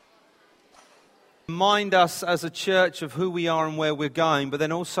Remind us as a church of who we are and where we're going, but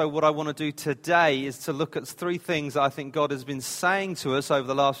then also what I want to do today is to look at three things I think God has been saying to us over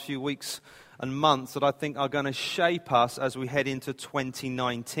the last few weeks and months that I think are going to shape us as we head into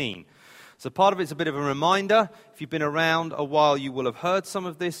 2019. So part of it's a bit of a reminder. If you've been around a while, you will have heard some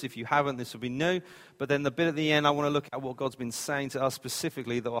of this. If you haven't, this will be new. But then the bit at the end, I want to look at what God's been saying to us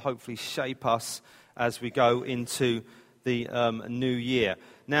specifically that will hopefully shape us as we go into the new year.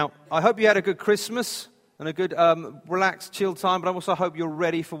 Now, I hope you had a good Christmas and a good relaxed, chill time, but I also hope you're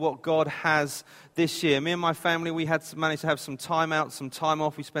ready for what God has this year. Me and my family, we had managed to have some time out, some time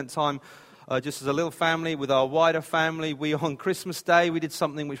off. We spent time just as a little family with our wider family. On Christmas Day, we did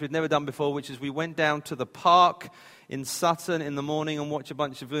something which we'd never done before, which is we went down to the park in Sutton in the morning and watched a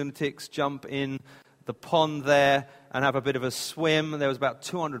bunch of lunatics jump in the pond there and have a bit of a swim. There was about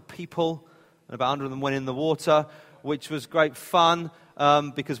 200 people, and about 100 of them went in the water, which was great fun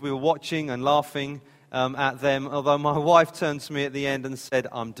because we were watching and laughing at them. Although my wife turned to me at the end and said,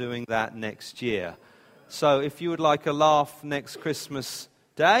 "I'm doing that next year." So if you would like a laugh next Christmas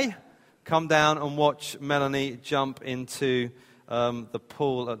Day, come down and watch Melanie jump into the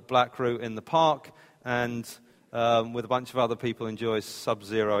pool at Blackroot in the park and with a bunch of other people enjoy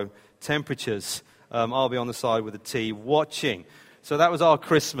sub-zero temperatures. I'll be on the side with the tea watching. So that was our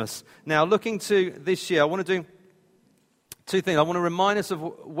Christmas. Now looking to this year, I want to do two things. I want to remind us of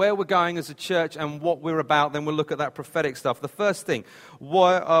where we're going as a church and what we're about. Then we'll look at that prophetic stuff. The first thing,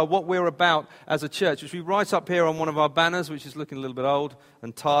 what we're about as a church, which we write up here on one of our banners, which is looking a little bit old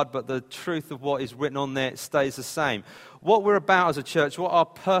and tired, but the truth of what is written on there stays the same. What we're about as a church, what our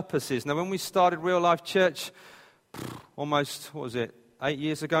purpose is. Now, when we started Real Life Church, almost, 8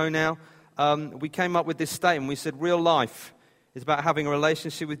 years ago now, we came up with this statement. We said, real life is about having a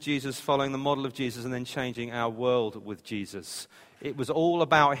relationship with Jesus, following the model of Jesus, and then changing our world with Jesus. It was all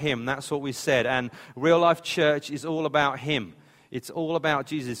about Him. That's what we said. And Real Life Church is all about Him. It's all about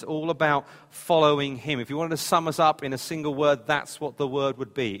Jesus. It's all about following Him. If you wanted to sum us up in a single word, that's what the word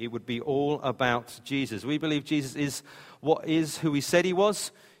would be. It would be all about Jesus. We believe Jesus is who He said He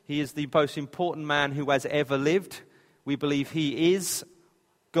was. He is the most important man who has ever lived. We believe He is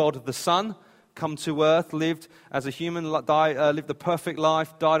God the Son, come to earth, lived as a human, lived a perfect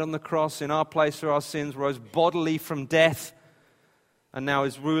life, died on the cross in our place for our sins, rose bodily from death, and now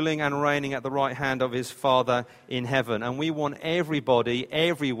is ruling and reigning at the right hand of His Father in heaven. And we want everybody,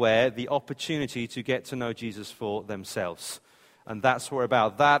 everywhere, the opportunity to get to know Jesus for themselves. And that's what we're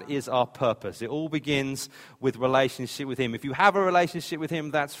about. That is our purpose. It all begins with relationship with Him. If you have a relationship with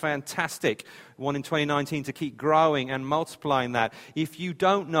Him, that's fantastic. We want in 2019 to keep growing and multiplying that. If you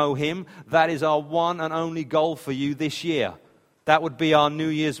don't know Him, that is our one and only goal for you this year. That would be our New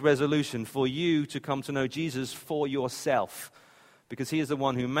Year's resolution, for you to come to know Jesus for yourself. Because He is the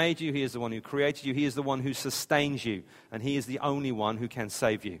one who made you, He is the one who created you, He is the one who sustains you, and He is the only one who can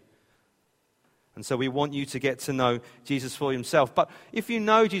save you. And so we want you to get to know Jesus for Himself. But if you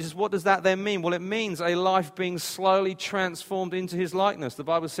know Jesus, what does that then mean? Well, it means a life being slowly transformed into His likeness. The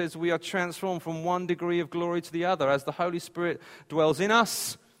Bible says we are transformed from one degree of glory to the other. As the Holy Spirit dwells in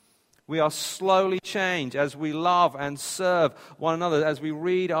us, we are slowly changed as we love and serve one another, as we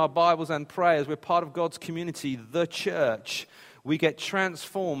read our Bibles and pray, as we're part of God's community, the church. We get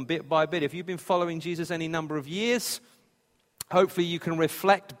transformed bit by bit. If you've been following Jesus any number of years, hopefully you can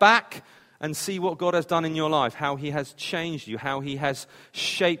reflect back and see what God has done in your life, how He has changed you, how He has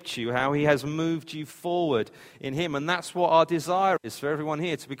shaped you, how He has moved you forward in Him. And that's what our desire is for everyone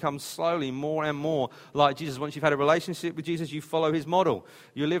here, to become slowly more and more like Jesus. Once you've had a relationship with Jesus, you follow His model.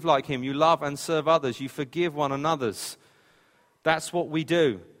 You live like Him. You love and serve others. You forgive one another. That's what we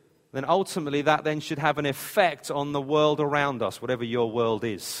do. Then ultimately that then should have an effect on the world around us, whatever your world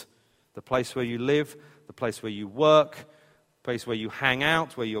is. The place where you live, the place where you work, place where you hang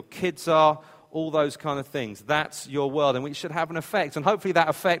out, where your kids are, all those kind of things. That's your world, and it should have an effect. And hopefully that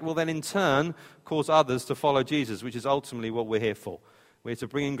effect will then in turn cause others to follow Jesus, which is ultimately what we're here for. We're to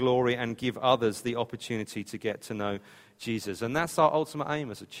bring in glory and give others the opportunity to get to know Jesus. And that's our ultimate aim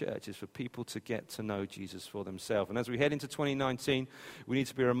as a church, is for people to get to know Jesus for themselves. And as we head into 2019, we need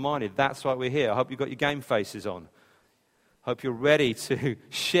to be reminded that's why we're here. I hope you've got your game faces on. Hope you're ready to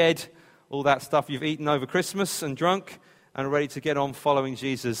shed all that stuff you've eaten over Christmas and drunk, and ready to get on following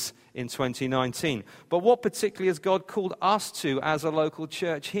Jesus in 2019. But what particularly has God called us to as a local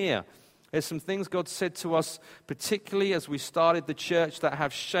church here? There's some things God said to us, particularly as we started the church, that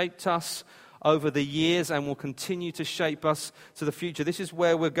have shaped us over the years and will continue to shape us to the future. This is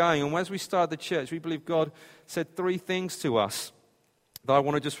where we're going. And as we started the church, we believe God said three things to us that I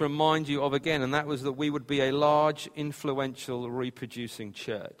want to just remind you of again, and that was that we would be a large, influential, reproducing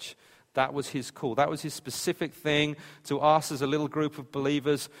church. That was his call. That was his specific thing to us as a little group of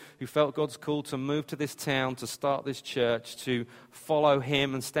believers who felt God's call to move to this town, to start this church, to follow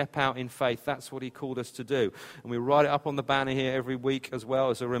him and step out in faith. That's what he called us to do. And we write it up on the banner here every week as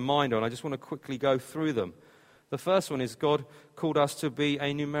well as a reminder. And I just want to quickly go through them. The first one is God called us to be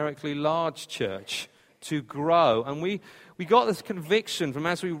a numerically large church, to grow. And we got this conviction from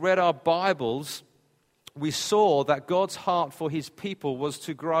as we read our Bibles. We saw that God's heart for his people was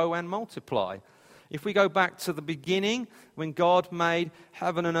to grow and multiply. If we go back to the beginning, when God made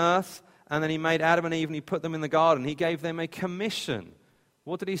heaven and earth, and then he made Adam and Eve and he put them in the garden, he gave them a commission.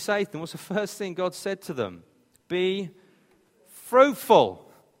 What did he say to them? What's the first thing God said to them? Be fruitful,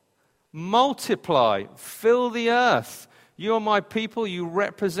 multiply, fill the earth. You are my people, you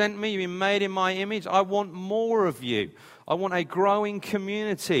represent me, you've been made in my image. I want more of you. I want a growing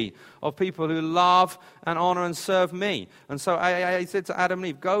community of people who love and honor and serve me. And so he said to Adam and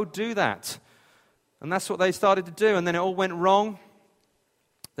Eve, go do that. And that's what they started to do. And then it all went wrong.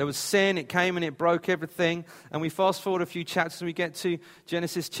 There was sin, it came and it broke everything. And we fast forward a few chapters and we get to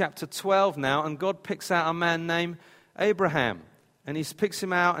Genesis chapter 12 now. And God picks out a man named Abraham. And he picks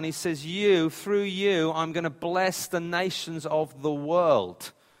him out and he says, through you, I'm going to bless the nations of the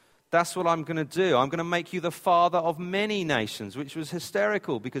world. That's what I'm going to do. I'm going to make you the father of many nations, which was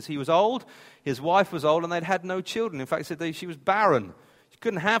hysterical because he was old, his wife was old, and they'd had no children. In fact, he said she was barren. She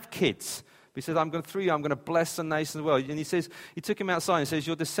couldn't have kids. But he said, through you, I'm going to bless the nations of the world. And he says, he took him outside and says,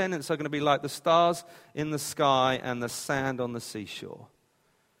 your descendants are going to be like the stars in the sky and the sand on the seashore.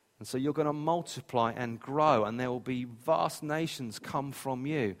 And so you're going to multiply and grow, and there will be vast nations come from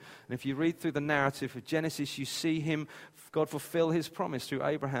you. And if you read through the narrative of Genesis, you see God fulfill his promise through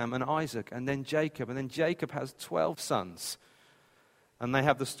Abraham and Isaac and then Jacob. And then Jacob has 12 sons. And they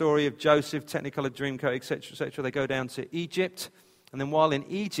have the story of Joseph, Technicolor Dreamcoat, etc., etc. They go down to Egypt. And then while in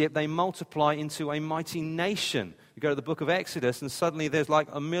Egypt, they multiply into a mighty nation. You go to the book of Exodus, and suddenly there's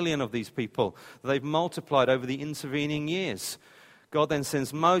like 1 million of these people that they've multiplied over the intervening years. God then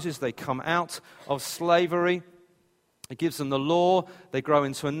sends Moses. They come out of slavery. He gives them the law. They grow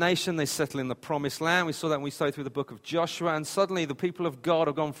into a nation. They settle in the promised land. We saw that when we studied through the book of Joshua. And suddenly the people of God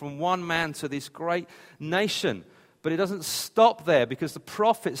have gone from one man to this great nation. But it doesn't stop there, because the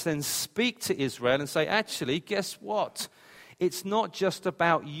prophets then speak to Israel and say, actually, guess what? It's not just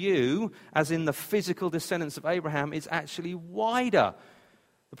about you, as in the physical descendants of Abraham. It's actually wider.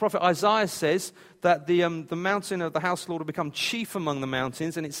 The prophet Isaiah says that the mountain of the house of the Lord will become chief among the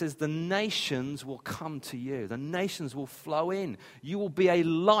mountains, and it says the nations will come to you. The nations will flow in. You will be a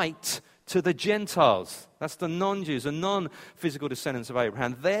light to the Gentiles. That's the non-Jews, the non-physical descendants of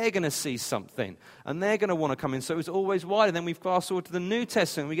Abraham. They're going to see something, and they're going to want to come in. So it's always wider. Then we fast forward to the New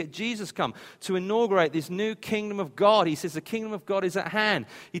Testament. We get Jesus come to inaugurate this new kingdom of God. He says the kingdom of God is at hand.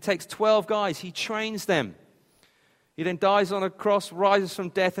 He takes 12 guys. He trains them. He then dies on a cross, rises from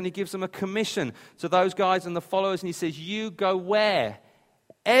death, and he gives them a commission to those guys and the followers. And he says, you go where?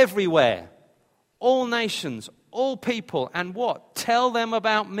 Everywhere. All nations, all people. And what? Tell them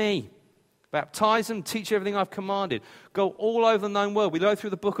about me. Baptize them, teach everything I've commanded. Go all over the known world. We go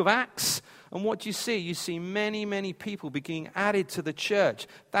through the book of Acts. And what do you see? You see many, many people being added to the church.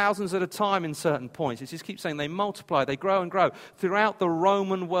 Thousands at a time in certain points. It just keeps saying they multiply, they grow and grow throughout the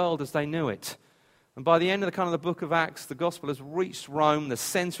Roman world as they knew it. And by the end of the book of Acts, the gospel has reached Rome, the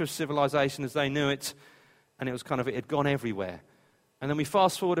center of civilization as they knew it, and it had gone everywhere. And then we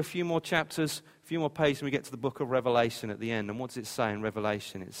fast forward a few more chapters, a few more pages, and we get to the book of Revelation at the end. And what does it say in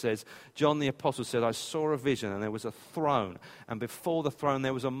Revelation? It says, John the apostle said, I saw a vision, and there was a throne, and before the throne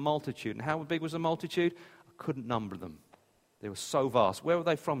there was a multitude. And how big was the multitude? I couldn't number them. They were so vast. Where were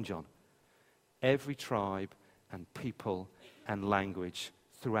they from, John? Every tribe and people and language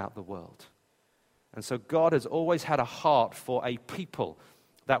throughout the world. And so God has always had a heart for a people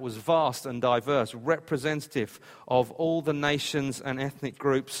that was vast and diverse, representative of all the nations and ethnic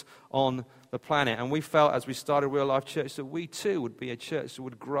groups on the planet. And we felt as we started Real Life Church that we too would be a church that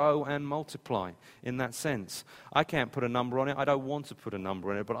would grow and multiply in that sense. I can't put a number on it. I don't want to put a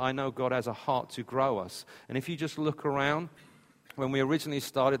number on it, but I know God has a heart to grow us. And if you just look around, when we originally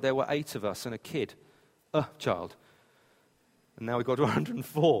started, there were 8 of us and a child. And now we've got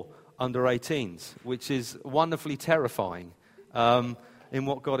 104. Under 18s, which is wonderfully terrifying in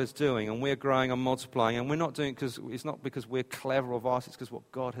what God is doing. And we're growing and multiplying. And we're not doing it it's not because we're clever or vast, it's because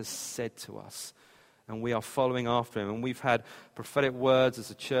what God has said to us. And we are following after him. And we've had prophetic words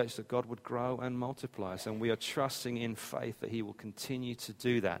as a church that God would grow and multiply us. And we are trusting in faith that he will continue to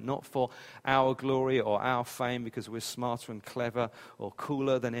do that. Not for our glory or our fame because we're smarter and clever or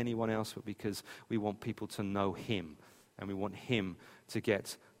cooler than anyone else, but because we want people to know him. And we want him to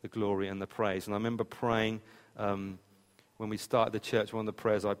get the glory and the praise. And I remember praying when we started the church, one of the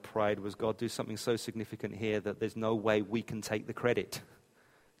prayers I prayed was, God, do something so significant here that there's no way we can take the credit.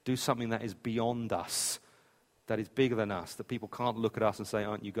 Do something that is beyond us, that is bigger than us, that people can't look at us and say,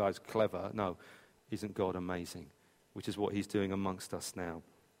 aren't you guys clever? No, isn't God amazing? Which is what he's doing amongst us now.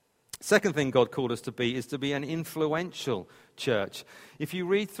 Second thing God called us to be is to be an influential church. If you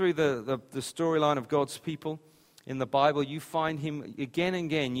read through the storyline of God's people in the Bible, you find him again and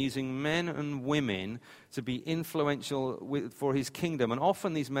again using men and women to be influential for his kingdom. And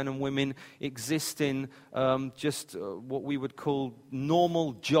often these men and women exist in what we would call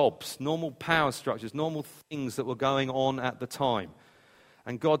normal jobs, normal power structures, normal things that were going on at the time.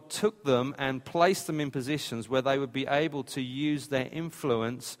 And God took them and placed them in positions where they would be able to use their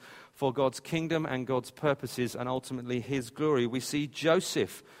influence for God's kingdom and God's purposes and ultimately his glory. We see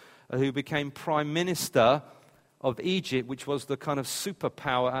Joseph, who became prime minister of Egypt, which was the kind of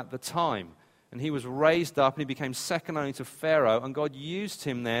superpower at the time. And he was raised up and he became second only to Pharaoh, and God used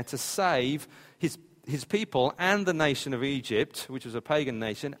him there to save his people and the nation of Egypt, which was a pagan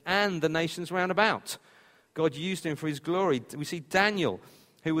nation, and the nations round about. God used him for his glory. We see Daniel,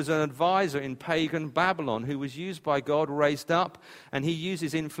 who was an advisor in pagan Babylon, who was used by God, raised up, and he used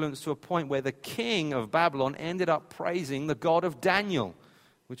his influence to a point where the king of Babylon ended up praising the God of Daniel,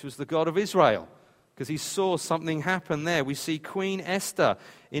 which was the God of Israel, because he saw something happen there. We see Queen Esther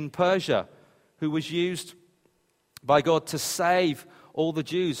in Persia, who was used by God to save all the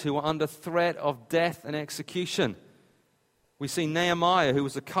Jews who were under threat of death and execution. We see Nehemiah, who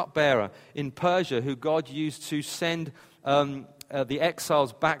was a cupbearer in Persia, who God used to send the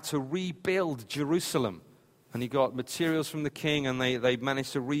exiles back to rebuild Jerusalem. And he got materials from the king, and they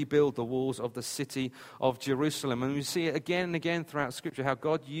managed to rebuild the walls of the city of Jerusalem. And we see it again and again throughout Scripture, how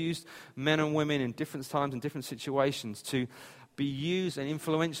God used men and women in different times and different situations to be used and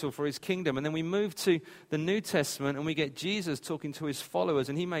influential for his kingdom. And then we move to the New Testament, and we get Jesus talking to his followers,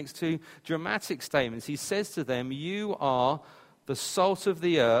 and he makes two dramatic statements. He says to them, you are the salt of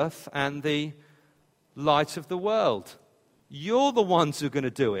the earth and the light of the world. You're the ones who are going to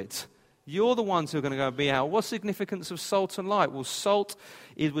do it. You're the ones who are going to go and be out. What's the significance of salt and light? Well, salt,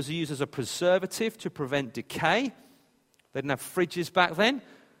 it was used as a preservative to prevent decay. They didn't have fridges back then.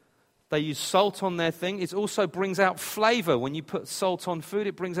 They used salt on their thing. It also brings out flavor. When you put salt on food,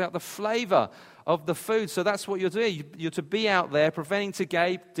 it brings out the flavor of the food. So that's what you're doing. You're to be out there preventing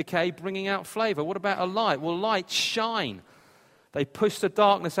decay, bringing out flavor. What about a light? Well, lights shine. They push the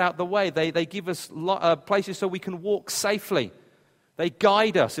darkness out the way. They give us places so we can walk safely. They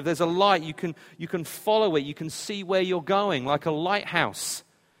guide us. If there's a light, you can follow it. You can see where you're going, like a lighthouse.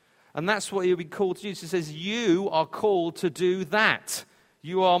 And that's what you'll be called to do. So it says, you are called to do that.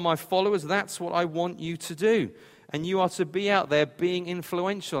 You are my followers. That's what I want you to do. And you are to be out there being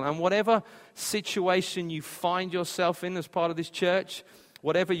influential. And whatever situation you find yourself in as part of this church,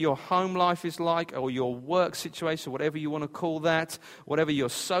 whatever your home life is like, or your work situation, whatever you want to call that, whatever your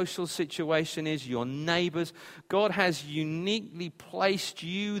social situation is, your neighbors, God has uniquely placed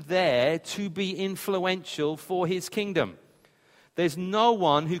you there to be influential for his kingdom. There's no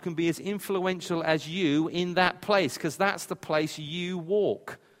one who can be as influential as you in that place, because that's the place you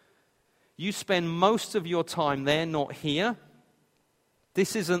walk. You spend most of your time there, not here.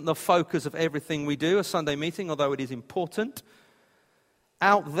 This isn't the focus of everything we do, a Sunday meeting, although it is important.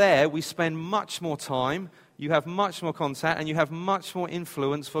 Out there, we spend much more time, you have much more contact, and you have much more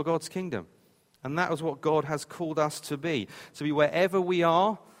influence for God's kingdom. And that is what God has called us to be. To be wherever we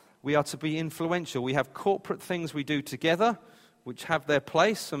are to be influential. We have corporate things we do together, which have their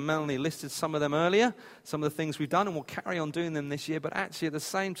place, and Melanie listed some of them earlier, some of the things we've done, and we'll carry on doing them this year. But actually, at the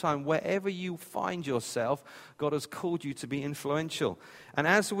same time, wherever you find yourself, God has called you to be influential. And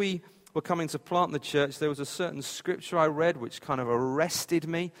as we were coming to plant the church, there was a certain scripture I read which kind of arrested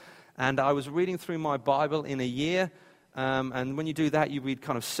me. And I was reading through my Bible in a year. And when you do that, you read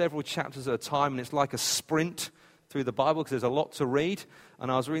kind of several chapters at a time. And it's like a sprint through the Bible because there's a lot to read.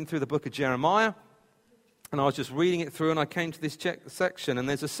 And I was reading through the book of Jeremiah. And I was just reading it through. And I came to this section. And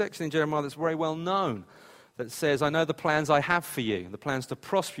there's a section in Jeremiah that's very well known that says, I know the plans I have for you. The plans to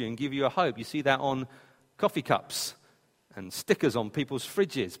prosper you and give you a hope. You see that on coffee cups and stickers on people's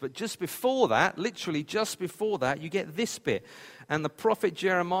fridges. But just before that, literally just before that, you get this bit. And the prophet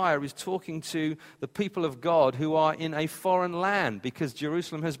Jeremiah is talking to the people of God who are in a foreign land because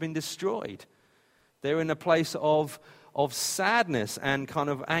Jerusalem has been destroyed. They're in a place of sadness and kind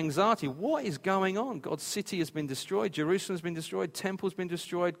of anxiety. What is going on? God's city has been destroyed. Jerusalem's been destroyed. Temple's been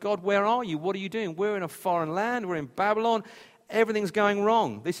destroyed. God, where are you? What are you doing? We're in a foreign land. We're in Babylon. Everything's going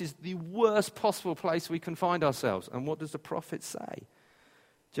wrong. This is the worst possible place we can find ourselves. And what does the prophet say?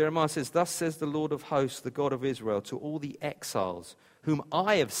 Jeremiah says, "Thus says the Lord of hosts, the God of Israel, to all the exiles whom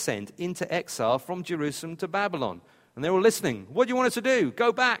I have sent into exile from Jerusalem to Babylon." And they're all listening. "What do you want us to do?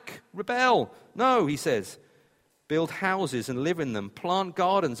 Go back? Rebel?" "No," he says. "Build houses and live in them. Plant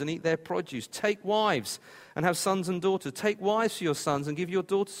gardens and eat their produce. Take wives and have sons and daughters. Take wives for your sons and give your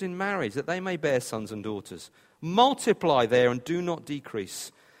daughters in marriage, that they may bear sons and daughters. Multiply there and do not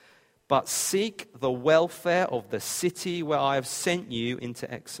decrease. But seek the welfare of the city where I have sent you into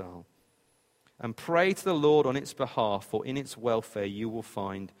exile. And pray to the Lord on its behalf, for in its welfare you will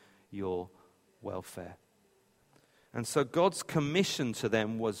find your welfare." And so God's commission to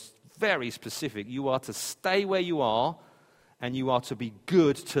them was very specific. You are to stay where you are, and you are to be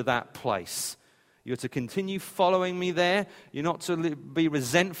good to that place. You're to continue following me there. You're not to be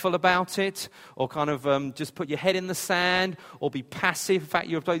resentful about it, or kind of just put your head in the sand, or be passive. In fact,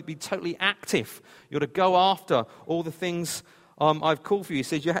 you're to be totally active. You're to go after all the things I've called for you. He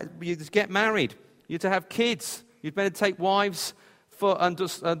says you to get married. You're to have kids. You'd better take wives and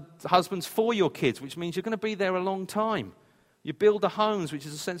husbands for your kids, which means you're going to be there a long time. You build the homes, which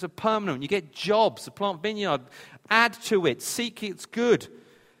is a sense of permanent. You get jobs, a plant vineyard. Add to it. Seek its good.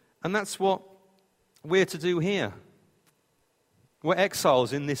 And that's what we're to do here. We're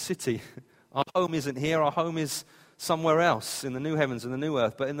exiles in this city. Our home isn't here. Our home is somewhere else in the new heavens and the new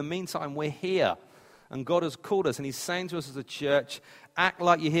earth. But in the meantime, we're here. And God has called us. And He's saying to us as a church, act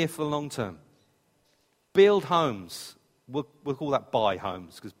like you're here for the long term. Build homes. We'll call that buy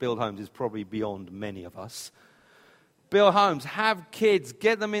homes, because build homes is probably beyond many of us. Build homes, have kids,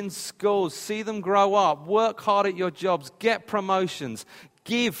 get them in schools, see them grow up, work hard at your jobs, get promotions,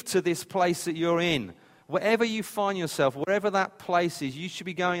 give to this place that you're in. Wherever you find yourself, wherever that place is, you should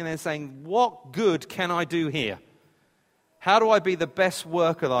be going in there saying, what good can I do here? How do I be the best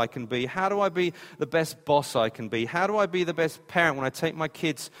worker that I can be? How do I be the best boss I can be? How do I be the best parent when I take my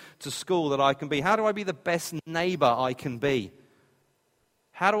kids to school that I can be? How do I be the best neighbor I can be?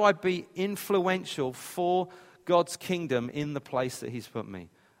 How do I be influential for God's kingdom in the place that He's put me?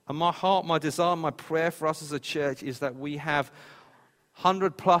 And my heart, my desire, my prayer for us as a church is that we have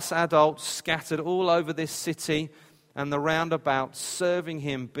 100+ adults scattered all over this city and the roundabout, serving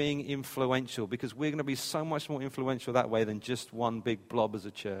Him, being influential, because we're going to be so much more influential that way than just one big blob as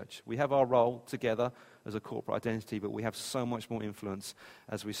a church. We have our role together as a corporate identity, but we have so much more influence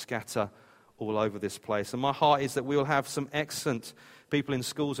as we scatter all over this place. And my heart is that we will have some excellent people in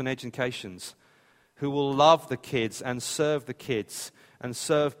schools and educations who will love the kids and serve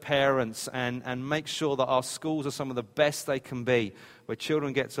parents and make sure that our schools are some of the best they can be, where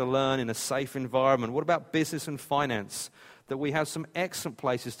children get to learn in a safe environment. What about business and finance? That we have some excellent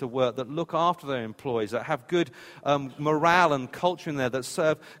places to work that look after their employees, that have good morale and culture in there, that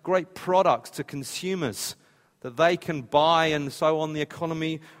serve great products to consumers that they can buy, and so on the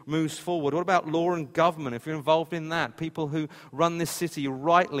economy moves forward. What about law and government, if you're involved in that? People who run this city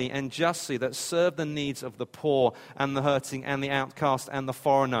rightly and justly, that serve the needs of the poor and the hurting and the outcast and the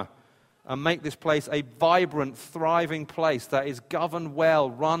foreigner, and make this place a vibrant, thriving place that is governed well,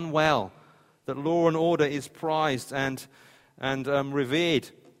 run well, that law and order is prized and revered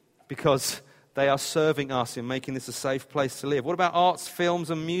because they are serving us in making this a safe place to live. What about arts, films,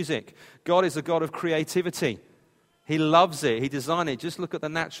 and music? God is a God of creativity. He loves it. He designed it. Just look at the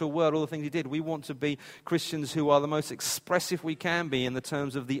natural world, all the things He did. We want to be Christians who are the most expressive we can be in the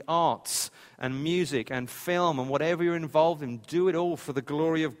terms of the arts and music and film and whatever you're involved in. Do it all for the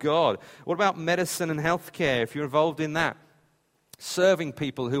glory of God. What about medicine and healthcare, if you're involved in that? Serving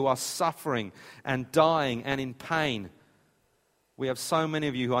people who are suffering and dying and in pain. We have so many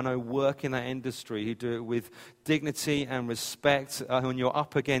of you who I know work in that industry, who do it with dignity and respect, when you're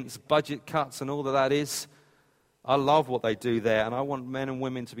up against budget cuts and all that is. I love what they do there, and I want men and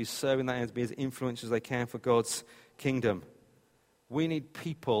women to be serving that and to be as influential as they can for God's kingdom. We need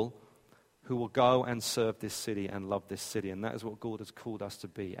people who will go and serve this city and love this city, and that is what God has called us to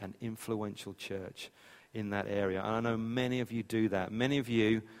be, an influential church in that area. And I know many of you do that. Many of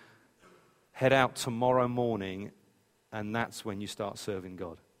you head out tomorrow morning, and that's when you start serving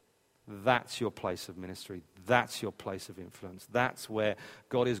God. That's your place of ministry. That's your place of influence. That's where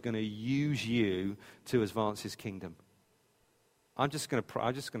God is going to use you to advance His kingdom. I'm just going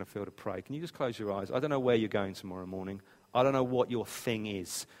to feel to pray. Can you just close your eyes? I don't know where you're going tomorrow morning. I don't know what your thing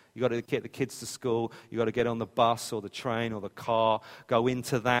is. You've got to get the kids to school. You've got to get on the bus or the train or the car. Go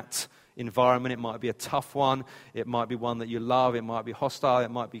into that environment. It might be a tough one. It might be one that you love. It might be hostile. It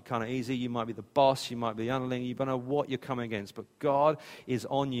might be kind of easy. You might be the boss. You might be the underling. You don't know what you're coming against. But God is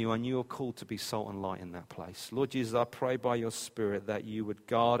on you, and you are called to be salt and light in that place. Lord Jesus, I pray by your Spirit that you would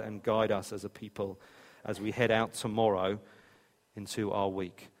guard and guide us as a people as we head out tomorrow into our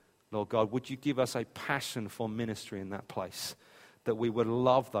week. Lord God, would you give us a passion for ministry in that place? That we would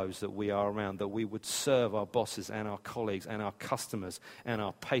love those that we are around, that we would serve our bosses and our colleagues and our customers and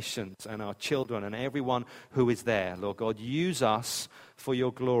our patients and our children and everyone who is there. Lord God, use us for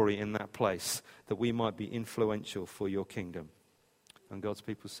your glory in that place, that we might be influential for your kingdom. And God's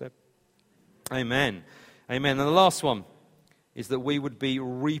people said, amen. Amen. And the last one is that we would be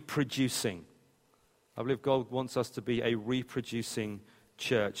reproducing. I believe God wants us to be a reproducing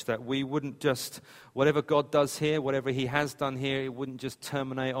church, that we wouldn't just, whatever God does here, whatever he has done here, it wouldn't just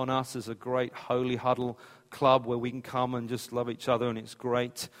terminate on us as a great holy huddle club where we can come and just love each other and it's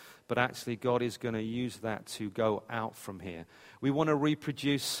great, but actually God is going to use that to go out from here. We want to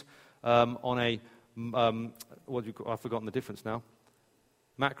reproduce on a, I've forgotten the difference now,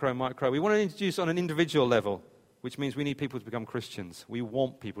 macro, micro. We want to introduce on an individual level, which means we need people to become Christians. We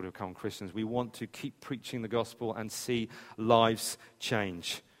want people to become Christians. We want to keep preaching the gospel and see lives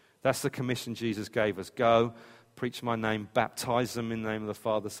change. That's the commission Jesus gave us. Go, preach my name, baptize them in the name of the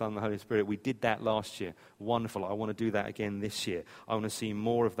Father, Son, and the Holy Spirit. We did that last year. Wonderful. I want to do that again this year. I want to see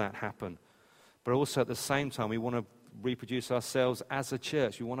more of that happen. But also at the same time, we want to reproduce ourselves as a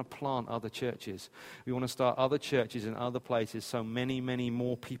church. We want to plant other churches. We want to start other churches in other places so many, many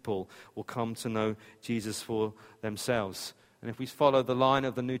more people will come to know Jesus for themselves. And if we follow the line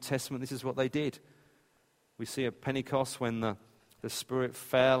of the New Testament, this is what they did. We see at Pentecost when the Spirit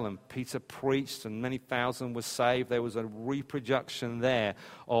fell and Peter preached and many thousand were saved, there was a reproduction there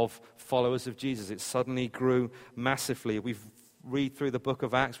of followers of Jesus. It suddenly grew massively. We read through the book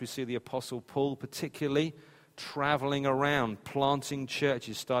of Acts, we see the Apostle Paul particularly traveling around, planting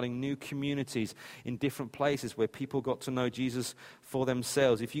churches, starting new communities in different places where people got to know Jesus for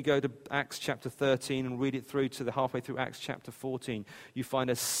themselves. If you go to Acts chapter 13 and read it through to the halfway through Acts chapter 14, you find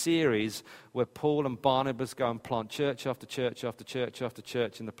a series where Paul and Barnabas go and plant church after church after church after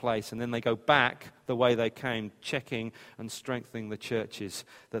church in the place, and then they go back the way they came, checking and strengthening the churches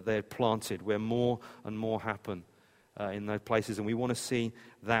that they had planted, where more and more happen in those places. And we want to see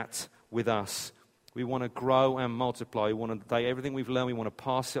that with us. We want to grow and multiply. We want to take everything we've learned. We want to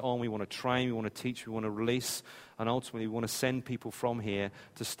pass it on. We want to train. We want to teach. We want to release. And ultimately, we want to send people from here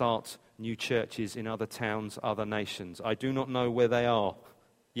to start new churches in other towns, other nations. I do not know where they are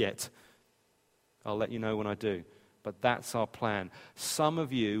yet. I'll let you know when I do. But that's our plan. Some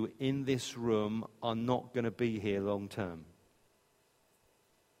of you in this room are not going to be here long term.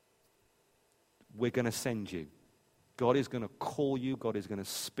 We're going to send you. God is going to call you. God is going to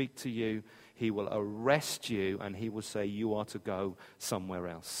speak to you. He will arrest you and he will say you are to go somewhere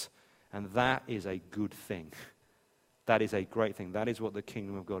else. And that is a good thing. That is a great thing. That is what the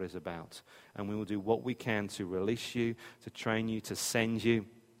kingdom of God is about. And we will do what we can to release you, to train you, to send you,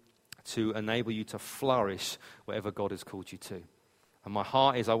 to enable you to flourish wherever God has called you to. And my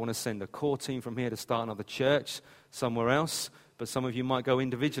heart is I want to send a core team from here to start another church somewhere else. But some of you might go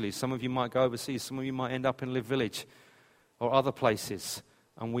individually. Some of you might go overseas. Some of you might end up in Live Village or other places.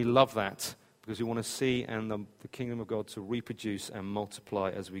 And we love that because we want to see and the kingdom of God to reproduce and multiply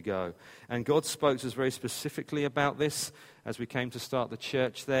as we go. And God spoke to us very specifically about this as we came to start the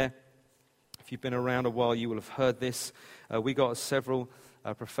church there. If you've been around a while, you will have heard this. We got several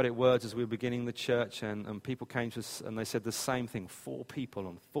prophetic words as we were beginning the church, and people came to us and they said the same thing. 4 people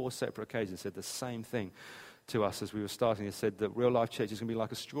on 4 separate occasions said the same thing to us as we were starting. They said that Real Life Church is going to be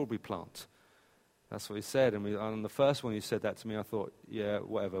like a strawberry plant. That's what he said. And the first one he said that to me, I thought, yeah,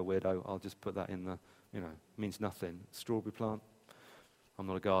 whatever, weirdo. I'll just put that in the, means nothing. Strawberry plant. I'm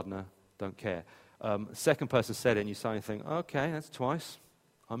not a gardener. Don't care. Second person said it, and you suddenly think, okay, that's twice.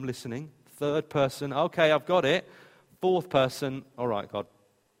 I'm listening. Third person, okay, I've got it. Fourth person, all right, God,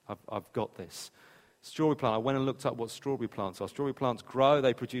 I've got this. Strawberry plant, I went and looked up what strawberry plants are. Strawberry plants grow,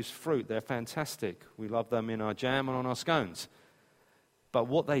 they produce fruit. They're fantastic. We love them in our jam and on our scones. But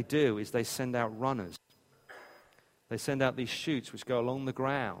what they do is they send out runners. They send out these shoots which go along the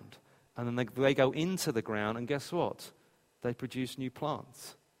ground. And then they go into the ground, and guess what? They produce new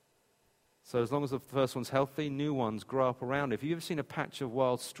plants. So as long as the first one's healthy, new ones grow up around it. If you've ever seen a patch of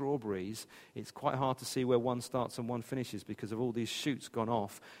wild strawberries, it's quite hard to see where one starts and one finishes because of all these shoots gone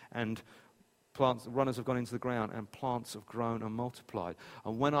off, and runners have gone into the ground, and plants have grown and multiplied.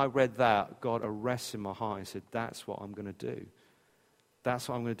 And when I read that, God arrested my heart and said, that's what I'm going to do. That's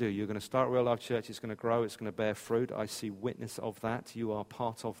what I'm going to do. You're going to start Real Life Church. It's going to grow. It's going to bear fruit. I see witness of that. You are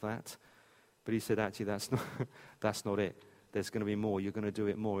part of that. But he said, actually, that's not it. There's going to be more. You're going to do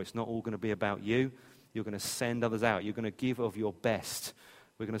it more. It's not all going to be about you. You're going to send others out. You're going to give of your best.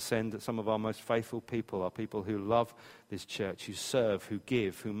 We're going to send some of our most faithful people, our people who love this church, who serve, who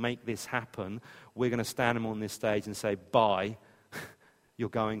give, who make this happen. We're going to stand them on this stage and say, bye. you're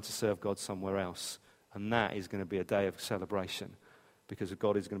going to serve God somewhere else. And that is going to be a day of celebration because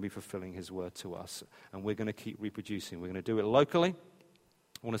God is going to be fulfilling his word to us. And we're going to keep reproducing. We're going to do it locally.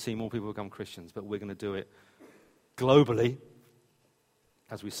 I want to see more people become Christians, but we're going to do it globally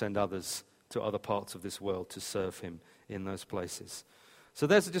as we send others to other parts of this world to serve him in those places. So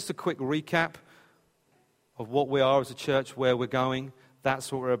there's just a quick recap of what we are as a church, where we're going.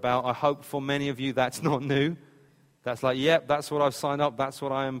 That's what we're about. I hope for many of you that's not new. That's like, yep, that's what I've signed up. That's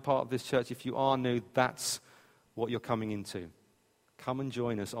what I am part of this church. If you are new, that's what you're coming into. Come and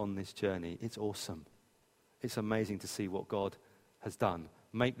join us on this journey. It's awesome. It's amazing to see what God has done.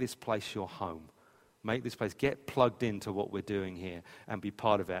 Make this place your home. Make this place, get plugged into what we're doing here and be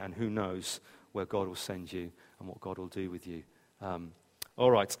part of it. And who knows where God will send you and what God will do with you.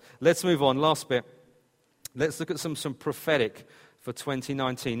 All right, let's move on. Last bit. Let's look at some prophetic for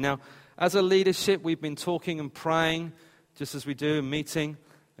 2019. Now, as a leadership, we've been talking and praying, just as we do, meeting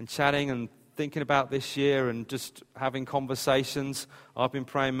and chatting and thinking about this year and just having conversations. I've been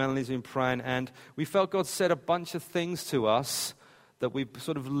praying, Melanie's been praying, and we felt God said a bunch of things to us that we've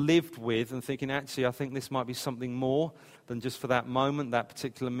sort of lived with and thinking, actually, I think this might be something more than just for that moment, that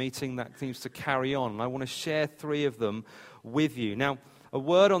particular meeting that seems to carry on. And I want to share 3 of them with you. Now, a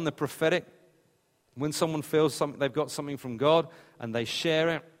word on the prophetic, when someone feels they've got something from God and they share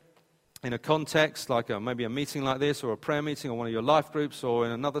it in a context, like maybe a meeting like this or a prayer meeting or one of your life groups or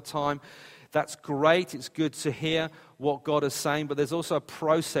in another time, that's great. It's good to hear what God is saying, but there's also a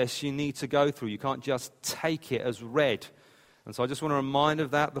process you need to go through. You can't just take it as read. And so I just want to remind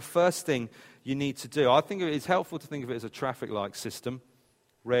of that. The first thing you need to do, I think it's helpful to think of it as a traffic light system.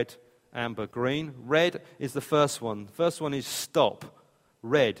 Red, amber, green. Red is the first one. The first one is stop.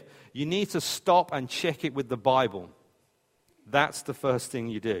 Red. You need to stop and check it with the Bible. That's the first thing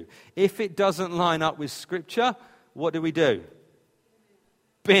you do. If it doesn't line up with Scripture, what do?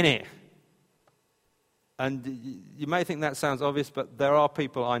 Bin it. And you may think that sounds obvious, but there are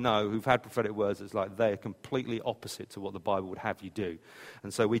people I know who've had prophetic words that's like they are completely opposite to what the Bible would have you do.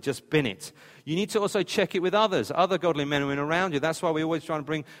 And so we just bin it. You need to also check it with others, other godly men and women around you. That's why we always try and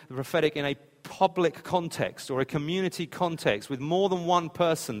bring the prophetic in a public context or a community context with more than one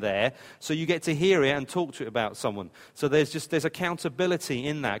person there, so you get to hear it and talk to it about someone. So there's accountability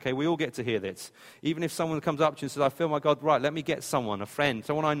in that. Okay, we all get to hear this. Even if someone comes up to you and says, I feel my God, right, let me get someone, a friend,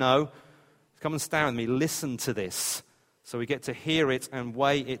 someone I know, come and stand with me, listen to this. So we get to hear it and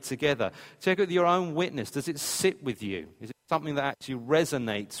weigh it together. Check with your own witness. Does it sit with you? Is it something that actually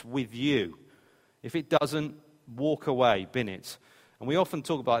resonates with you? If it doesn't, walk away, bin it. And we often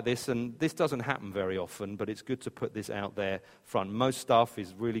talk about this, and this doesn't happen very often, but it's good to put this out there front. Most stuff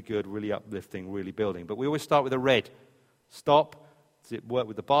is really good, really uplifting, really building. But we always start with a red. Stop. Does it work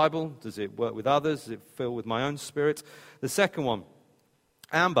with the Bible? Does it work with others? Does it fill with my own spirit? The second one,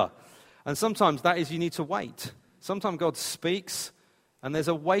 amber. And sometimes that is you need to wait. Sometimes God speaks and there's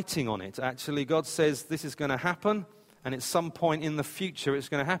a waiting on it. Actually, God says this is going to happen and at some point in the future it's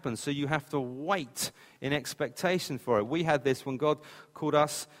going to happen. So you have to wait in expectation for it. We had this when God called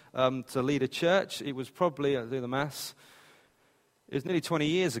us to lead a church. It was probably, I'll do the maths, it was nearly 20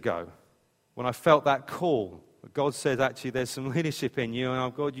 years ago when I felt that call. God said, actually, there's some leadership in you and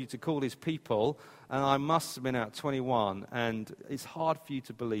I've got you to call these people. And I must have been out 21, and it's hard for you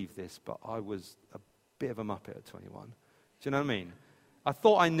to believe this, but I was a bit of a muppet at 21. Do you know what I mean? I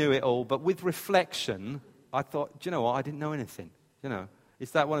thought I knew it all, but with reflection, I thought, do you know what? I didn't know anything. You know,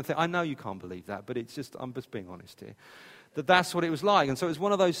 it's that one thing. I know you can't believe that, but it's just, I'm just being honest here. That's what it was like. And so it was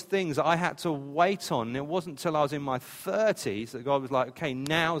one of those things that I had to wait on. And it wasn't until I was in my 30s that God was like, okay,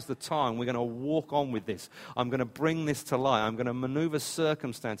 now's the time. We're going to walk on with this. I'm going to bring this to light. I'm going to maneuver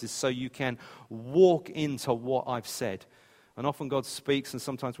circumstances so you can walk into what I've said. And often God speaks, and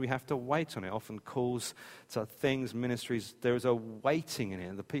sometimes we have to wait on it. Often calls to things, ministries, there is a waiting in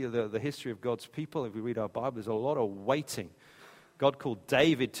it. The history of God's people, if we read our Bible, there's a lot of waiting. God called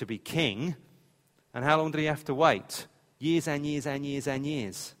David to be king, and how long did he have to wait? Years and years and years and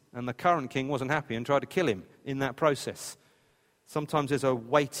years. And the current king wasn't happy and tried to kill him in that process. Sometimes there's a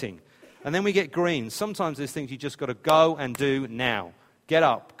waiting. And then we get green. Sometimes there's things you just got to go and do now. Get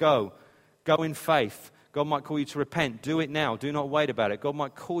up, go. Go in faith. God might call you to repent. Do it now. Do not wait about it. God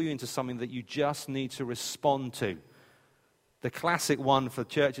might call you into something that you just need to respond to. The classic one for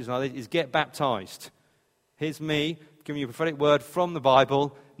churches like this is get baptized. Here's me giving you a prophetic word from the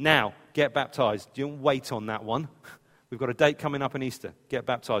Bible. Now, get baptized. Don't wait on that one. We've got a date coming up in Easter. Get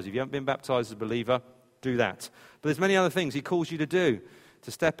baptized. If you haven't been baptized as a believer, do that. But there's many other things he calls you to do.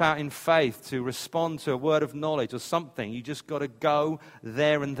 To step out in faith, to respond to a word of knowledge or something. You just got to go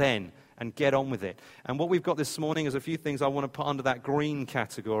there and then and get on with it. And what we've got this morning is a few things I want to put under that green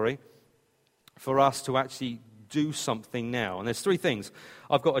category for us to actually do something now. And there's three things.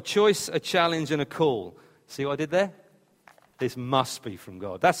 I've got a choice, a challenge, and a call. See what I did there? This must be from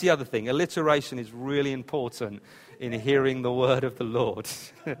God. That's the other thing. Alliteration is really important in hearing the word of the Lord.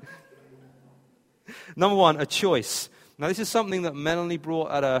 Number one, a choice. Now, this is something that Melanie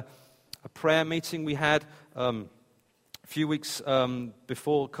brought at a prayer meeting we had a few weeks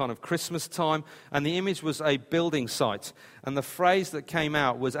before kind of Christmas time. And the image was a building site. And the phrase that came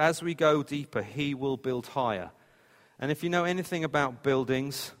out was, as we go deeper, he will build higher. And if you know anything about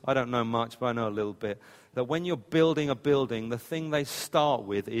buildings, I don't know much, but I know a little bit, that when you're building a building, the thing they start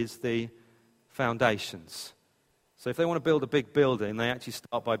with is the foundations. So if they want to build a big building, they actually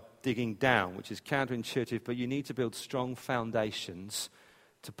start by digging down, which is counterintuitive, but you need to build strong foundations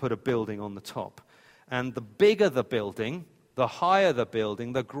to put a building on the top. And the bigger the building, the higher the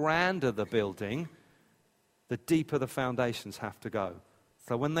building, the grander the building, the deeper the foundations have to go.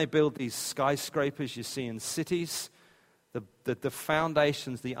 So when they build these skyscrapers you see in cities, the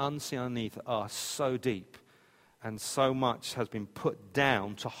foundations, the unseen underneath, are so deep, and so much has been put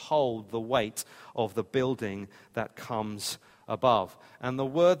down to hold the weight of the building that comes above. And the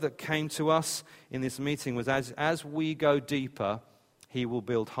word that came to us in this meeting was, as we go deeper, he will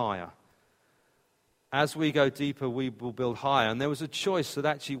build higher. As we go deeper, we will build higher. And there was a choice that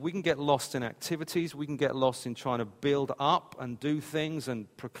actually we can get lost in activities, we can get lost in trying to build up and do things and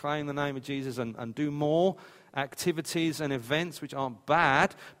proclaim the name of Jesus and do more activities and events, which aren't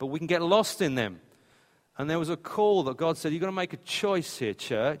bad, but we can get lost in them. And there was a call that God said, you've got to make a choice here,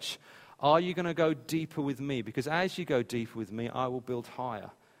 church. Are you going to go deeper with me? Because as you go deeper with me, I will build higher.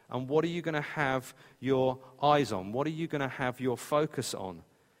 And what are you going to have your eyes on? What are you going to have your focus on?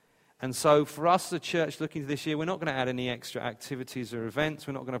 And so for us as a church looking to this year, we're not going to add any extra activities or events.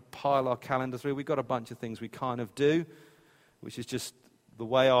 We're not going to pile our calendar through. We've got a bunch of things we kind of do, which is just the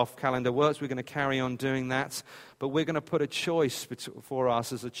way our calendar works. We're going to carry on doing that. But we're going to put a choice for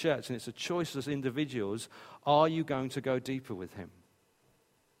us as a church, and it's a choice as individuals. Are you going to go deeper with him?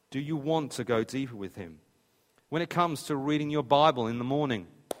 Do you want to go deeper with him? When it comes to reading your Bible in the morning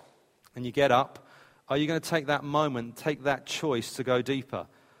and you get up, are you going to take that moment, take that choice to go deeper?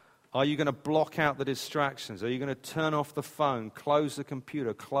 Are you going to block out the distractions? Are you going to turn off the phone, close the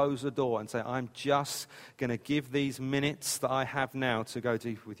computer, close the door and say, I'm just going to give these minutes that I have now to go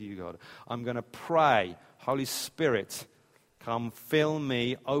deeper with you, God. I'm going to pray, Holy Spirit, come fill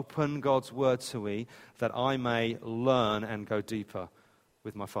me, open God's word to me, that I may learn and go deeper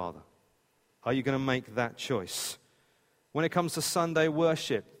with my Father. Are you going to make that choice? When it comes to Sunday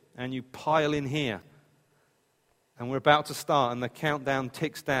worship and you pile in here, and we're about to start, and the countdown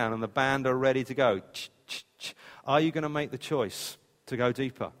ticks down, and the band are ready to go. Are you going to make the choice to go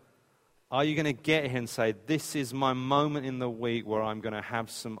deeper? Are you going to get here and say, this is my moment in the week where I'm going to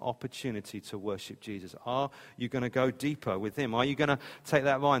have some opportunity to worship Jesus? Are you going to go deeper with him? Are you going to take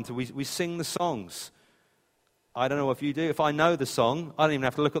that mind? So we sing the songs. I don't know if you do. If I know the song, I don't even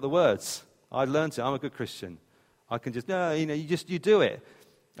have to look at the words. I learned it. I'm a good Christian. I can just, you do it.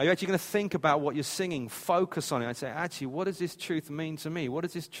 Are you actually going to think about what you're singing? Focus on it and say, actually, what does this truth mean to me? What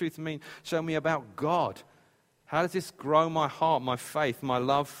does this truth mean? Show me about God. How does this grow my heart, my faith, my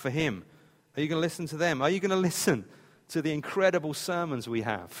love for him? Are you going to listen to them? Are you going to listen to the incredible sermons we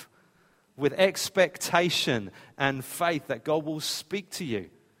have with expectation and faith that God will speak to you?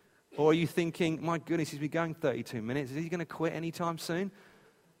 Or are you thinking, my goodness, he's been going 32 minutes. Is he going to quit anytime soon?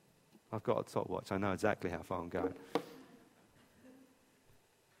 I've got a stopwatch. I know exactly how far I'm going.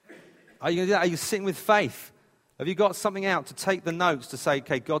 Are you going to do that? Are you sitting with faith? Have you got something out to take the notes to say,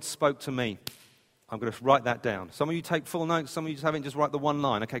 okay, God spoke to me. I'm going to write that down. Some of you take full notes. Some of you just haven't, just write the one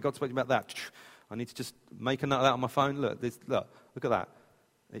line. Okay, God spoke to me about that. I need to just make a note of that on my phone. Look at that.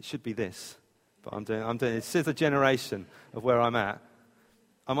 It should be this. But I'm doing it. This is a generation of where I'm at.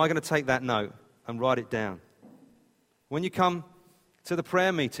 Am I going to take that note and write it down? When you come to the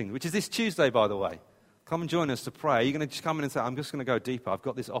prayer meeting, which is this Tuesday, by the way, come and join us to pray. Are you going to just come in and say, I'm just going to go deeper. I've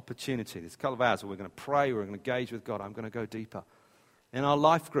got this opportunity, this couple of hours where we're going to pray, we're going to engage with God. I'm going to go deeper. In our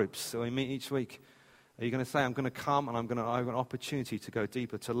life groups, so we meet each week, are you going to say, I'm going to come and I've got an opportunity to go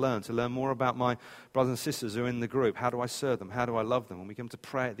deeper, to learn more about my brothers and sisters who are in the group. How do I serve them? How do I love them? When we come to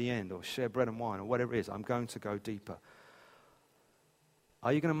pray at the end or share bread and wine or whatever it is, I'm going to go deeper.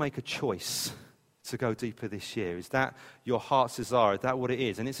 Are you going to make a choice to go deeper this year? Is that your heart's desire? Is that what it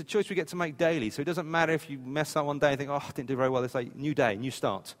is? And it's a choice we get to make daily. So it doesn't matter if you mess up one day and think, oh, I didn't do very well. It's like new day, new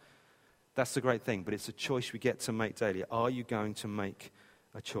start. That's the great thing. But it's a choice we get to make daily. Are you going to make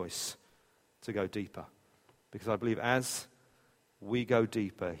a choice to go deeper? Because I believe as we go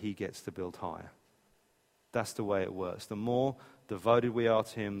deeper, he gets to build higher. That's the way it works. The more devoted we are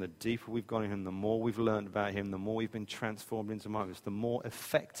to him, the deeper we've gone in him, the more we've learned about him, the more we've been transformed into marvelous, the more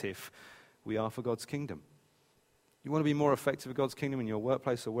effective we are for God's kingdom. You want to be more effective for God's kingdom in your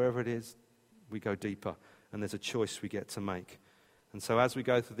workplace or wherever it is, we go deeper. And there's a choice we get to make. And so as we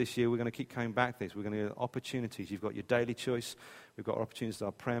go through this year, we're going to keep coming back to this. We're going to get opportunities. You've got your daily choice. We've got opportunities at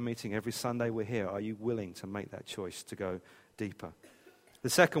our prayer meeting. Every Sunday we're here. Are you willing to make that choice to go deeper? The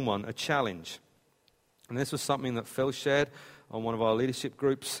second one, a challenge. And this was something that Phil shared on one of our leadership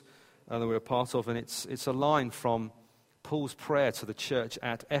groups that we were a part of. And it's a line from Paul's prayer to the church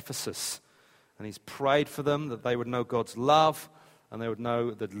at Ephesus. And he's prayed for them that they would know God's love and they would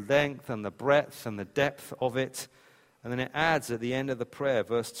know the length and the breadth and the depth of it. And then it adds at the end of the prayer,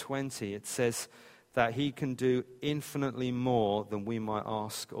 verse 20, it says that he can do infinitely more than we might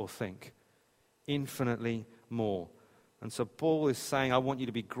ask or think. Infinitely more. And so Paul is saying, I want you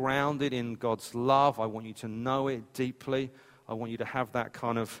to be grounded in God's love. I want you to know it deeply. I want you to have that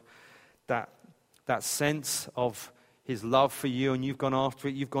kind of, that sense of his love for you, and you've gone after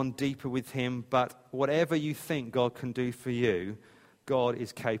it. You've gone deeper with him. But whatever you think God can do for you, God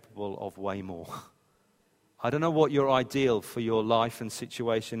is capable of way more. I don't know what your ideal for your life and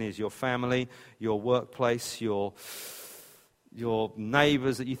situation is, your family, your workplace, your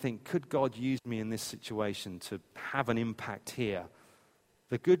neighbors that you think, could God use me in this situation to have an impact here?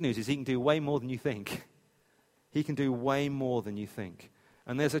 The good news is he can do way more than you think. He can do way more than you think.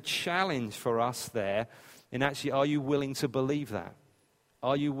 And there's a challenge for us there in actually, are you willing to believe that?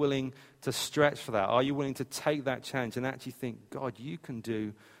 Are you willing to stretch for that? Are you willing to take that challenge and actually think, God, you can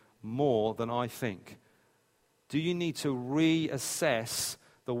do more than I think? Do you need to reassess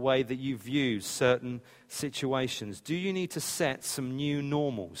the way that you view certain situations? Do you need to set some new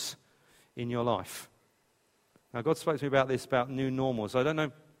normals in your life? Now, God spoke to me about this, about new normals. I don't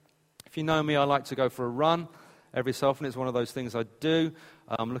know if you know me, I like to go for a run every so often. It's one of those things I do.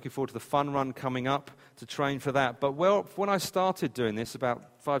 I'm looking forward to the fun run coming up to train for that. But when I started doing this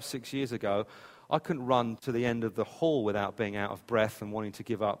about 5-6 years ago, I couldn't run to the end of the hall without being out of breath and wanting to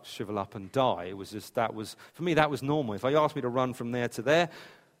give up, shrivel up and die. It was just, for me, that was normal. If I asked me to run from there to there,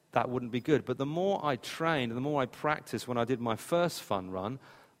 that wouldn't be good. But the more I trained and the more I practiced when I did my first fun run,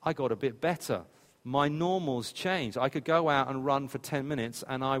 I got a bit better. My normals changed. I could go out and run for 10 minutes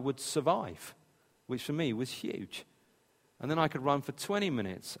and I would survive, which for me was huge. And then I could run for 20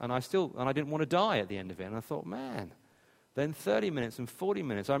 minutes and I didn't want to die at the end of it. And I thought, man. Then 30 minutes and 40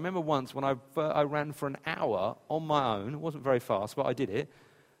 minutes. I remember once when I ran for an hour on my own. It wasn't very fast, but I did it.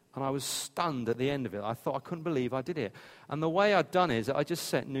 And I was stunned at the end of it. I thought I couldn't believe I did it. And the way I'd done is I just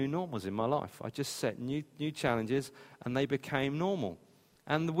set new normals in my life. I just set new challenges and they became normal.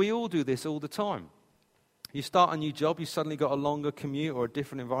 And we all do this all the time. You start a new job, you suddenly got a longer commute or a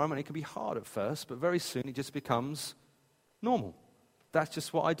different environment. It can be hard at first, but very soon it just becomes normal. That's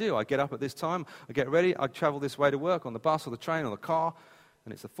just what I do. I get up at this time, I get ready, I travel this way to work on the bus or the train or the car,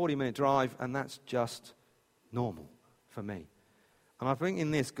 and it's a 40-minute drive, and that's just normal for me. And I think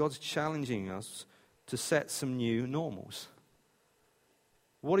in this, God's challenging us to set some new normals.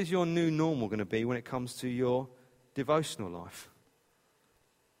 What is your new normal going to be when it comes to your devotional life?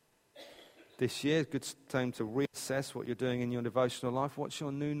 This year, good time to reassess what you're doing in your devotional life. What's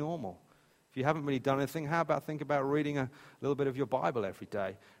your new normal? If you haven't really done anything, how about think about reading a little bit of your Bible every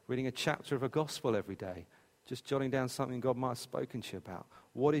day, reading a chapter of a gospel every day, just jotting down something God might have spoken to you about.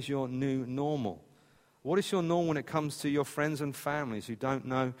 What is your new normal? What is your normal when it comes to your friends and families who don't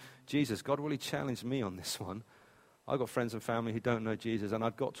know Jesus? God really challenged me on this one. I've got friends and family who don't know Jesus, and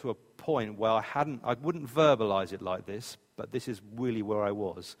I'd got to a point where I wouldn't verbalize it like this, but this is really where I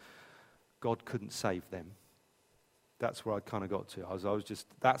was. God couldn't save them. That's where I kind of got to. I was just,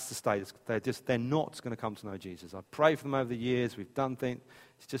 that's the status. They're not going to come to know Jesus. I've prayed for them over the years. We've done things.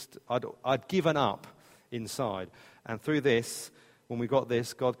 It's just, I'd given up inside. And through this, when we got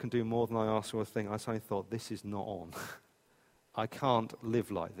this, God can do more than I asked or think. I suddenly thought, this is not on. I can't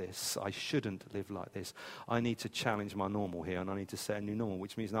live like this. I shouldn't live like this. I need to challenge my normal here, and I need to set a new normal,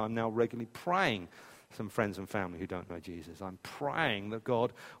 which means that I'm now regularly praying some friends and family who don't know Jesus. I'm praying that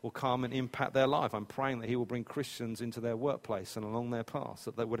God will come and impact their life. I'm praying that he will bring Christians into their workplace and along their paths,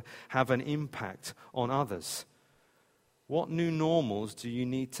 that they would have an impact on others. What new normals do you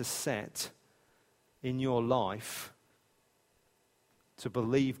need to set in your life to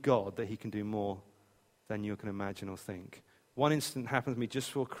believe God that he can do more than you can imagine or think? One incident happened to me just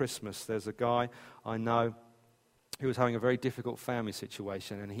before Christmas. There's a guy I know who was having a very difficult family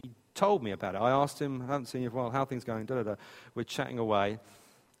situation, and he told me about it. I asked him, I haven't seen you for a while, how are things going? We're chatting away,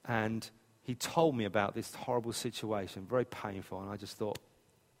 and he told me about this horrible situation, very painful, and I just thought,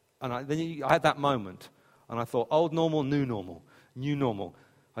 I had that moment, and I thought, old normal, new normal.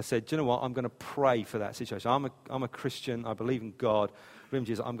 I said, do you know what? I'm going to pray for that situation. I'm a Christian. I believe in God. I believe in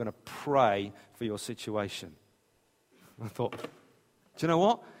Jesus. I'm going to pray for your situation. I thought, do you know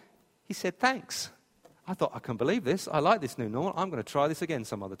what? He said, thanks. I thought, I can believe this. I like this new normal. I'm going to try this again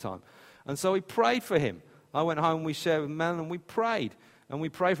some other time. And so we prayed for him. I went home, we shared with Mel, and we prayed. And we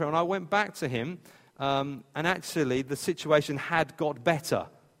prayed for him. And I went back to him, and actually the situation had got better.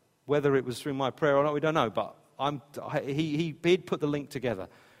 Whether it was through my prayer or not, we don't know. But he'd put the link together.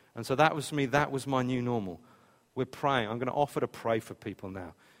 And so that was for me, that was my new normal. We're praying. I'm going to offer to pray for people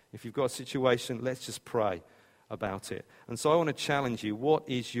now. If you've got a situation, let's just pray about it. And so I want to challenge you, what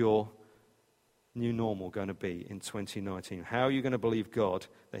is your new normal going to be in 2019? How are you going to believe God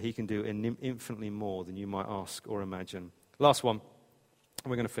that he can do infinitely more than you might ask or imagine? Last one, and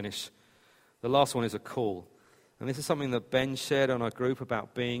we're going to finish. The last one is a call. And this is something that Ben shared on our group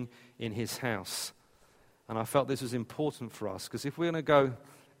about being in his house. And I felt this was important for us, because if we're going to go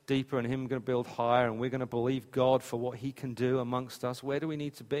deeper and him going to build higher and we're going to believe God for what he can do amongst us, where do we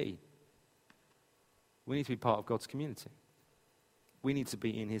need to be? We need to be part of God's community. We need to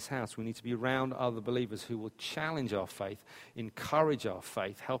be in his house. We need to be around other believers who will challenge our faith, encourage our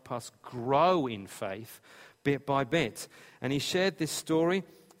faith, help us grow in faith bit by bit. And he shared this story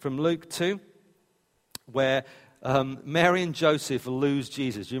from Luke 2 where Mary and Joseph lose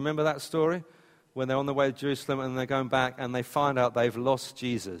Jesus. Do you remember that story? When they're on their way to Jerusalem and they're going back and they find out they've lost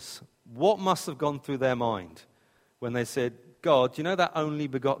Jesus. What must have gone through their mind when they said, God, do you know that only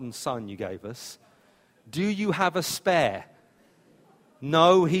begotten son you gave us? Do you have a spare?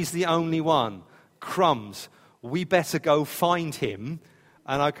 No, he's the only one. Crumbs. We better go find him.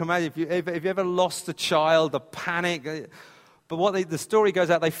 And I can imagine if you ever lost a child, the panic. But the story goes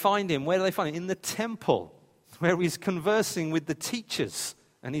out, they find him. Where do they find him? In the temple, where he's conversing with the teachers.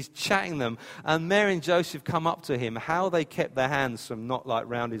 And he's chatting them. And Mary and Joseph come up to him. How they kept their hands from not like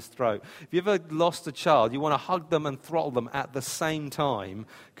round his throat. If you ever lost a child, you want to hug them and throttle them at the same time.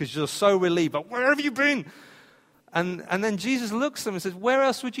 Because you're so relieved. But where have you been? And then Jesus looks at them and says, where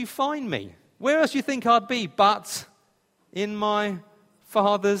else would you find me? Where else do you think I'd be but in my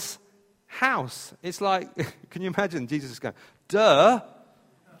Father's house? It's like, can you imagine Jesus going, duh,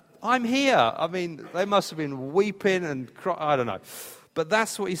 I'm here. I mean, they must have been weeping and crying. I don't know. But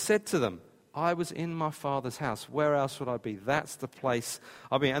that's what he said to them. I was in my Father's house. Where else would I be? That's the place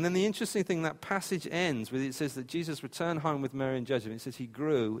I'll be. And then the interesting thing, that passage ends with, it says that Jesus returned home with Mary and Joseph. It says he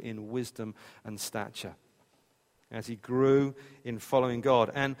grew in wisdom and stature as he grew in following God.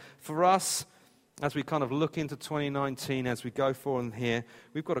 And for us, as we kind of look into 2019, as we go forward here,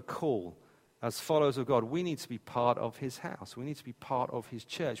 we've got a call. As followers of God, we need to be part of his house. We need to be part of his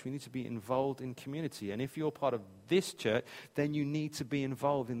church. We need to be involved in community. And if you're part of this church, then you need to be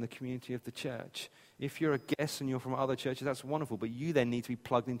involved in the community of the church. If you're a guest and you're from other churches, that's wonderful. But you then need to be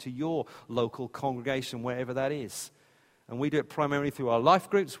plugged into your local congregation, wherever that is. And we do it primarily through our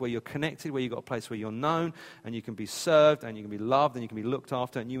life groups, where you're connected, where you've got a place where you're known, and you can be served, and you can be loved, and you can be looked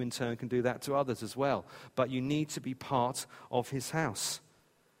after, and you in turn can do that to others as well. But you need to be part of his house.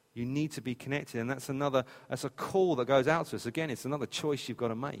 You need to be connected, and that's a call that goes out to us. Again, it's another choice you've got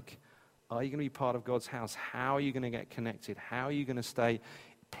to make. Are you going to be part of God's house? How are you going to get connected? How are you going to stay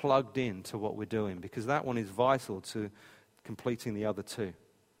plugged in to what we're doing? Because that one is vital to completing the other two.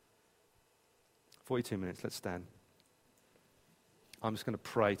 42 minutes, let's stand. I'm just going to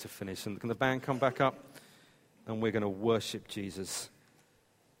pray to finish. And can the band come back up? And we're going to worship Jesus.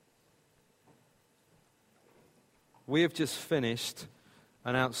 We have just finished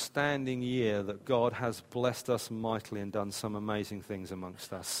an outstanding year that God has blessed us mightily and done some amazing things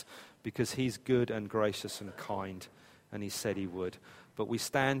amongst us, because he's good and gracious and kind, and he said he would. But we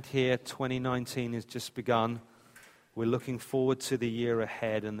stand here, 2019 has just begun. We're looking forward to the year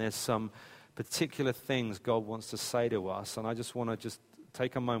ahead, and there's some particular things God wants to say to us, and I just want to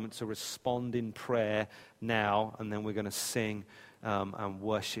take a moment to respond in prayer now, and then we're going to sing and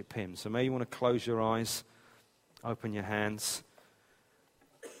worship him. So maybe you want to close your eyes, open your hands.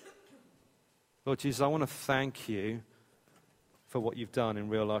 Lord Jesus, I want to thank you for what you've done in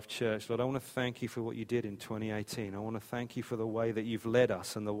Real Life Church. Lord, I want to thank you for what you did in 2018. I want to thank you for the way that you've led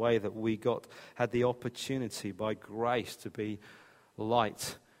us and the way that we had the opportunity by grace to be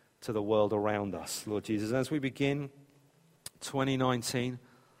light to the world around us, Lord Jesus. As we begin 2019,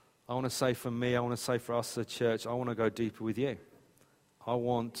 I want to say for me, I want to say for us as a church, I want to go deeper with you. I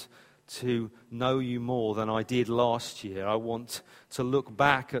want to know you more than I did last year. I want to look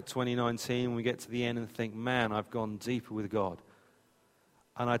back at 2019 when we get to the end and think, man, I've gone deeper with God.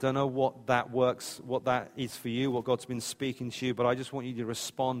 And I don't know what that is for you, what God's been speaking to you, but I just want you to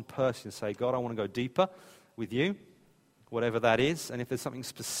respond personally and say, God, I want to go deeper with you, whatever that is. And if there's something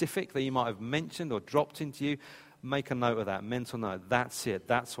specific that you might have mentioned or dropped into you, make a note of that, mental note. That's it.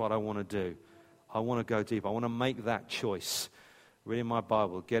 That's what I want to do. I want to go deep. I want to make that choice. Reading my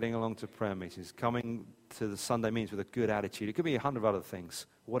Bible, getting along to prayer meetings, coming to the Sunday meetings with a good attitude. It could be 100 other things.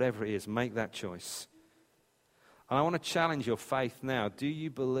 Whatever it is, make that choice. And I want to challenge your faith now. Do you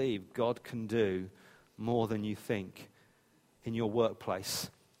believe God can do more than you think in your workplace,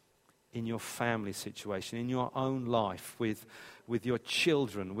 in your family situation, in your own life, with your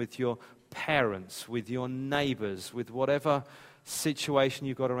children, with your parents, with your neighbors, with whatever situation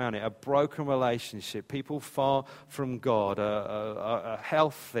you've got around it, a broken relationship, people far from God, a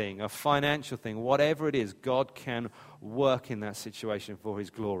health thing, a financial thing, whatever it is, God can work in that situation for his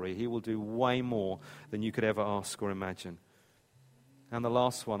glory. He will do way more than you could ever ask or imagine. And the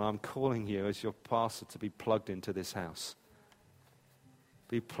last one, I'm calling you as your pastor to be plugged into this house.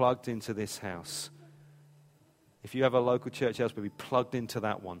 Be plugged into this house. If you have a local church house, be plugged into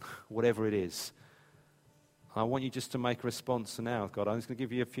that one, whatever it is. I want you just to make a response now, God. I'm just going to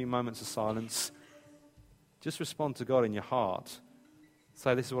give you a few moments of silence. Just respond to God in your heart.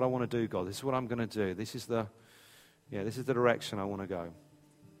 Say, this is what I want to do, God. This is what I'm going to do. This is the direction I want to go.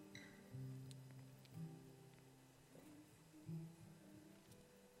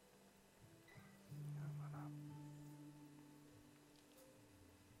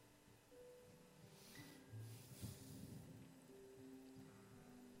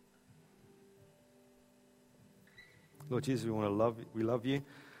 Lord Jesus, we love you.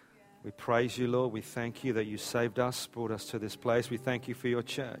 We praise you, Lord. We thank you that you saved us, brought us to this place. We thank you for your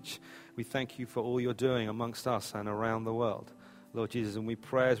church. We thank you for all you're doing amongst us and around the world, Lord Jesus. And we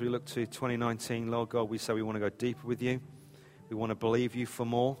pray as we look to 2019, Lord God, we say we want to go deeper with you. We want to believe you for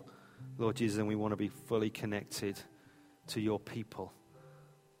more, Lord Jesus, and we want to be fully connected to your people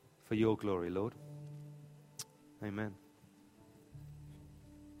for your glory, Lord. Amen.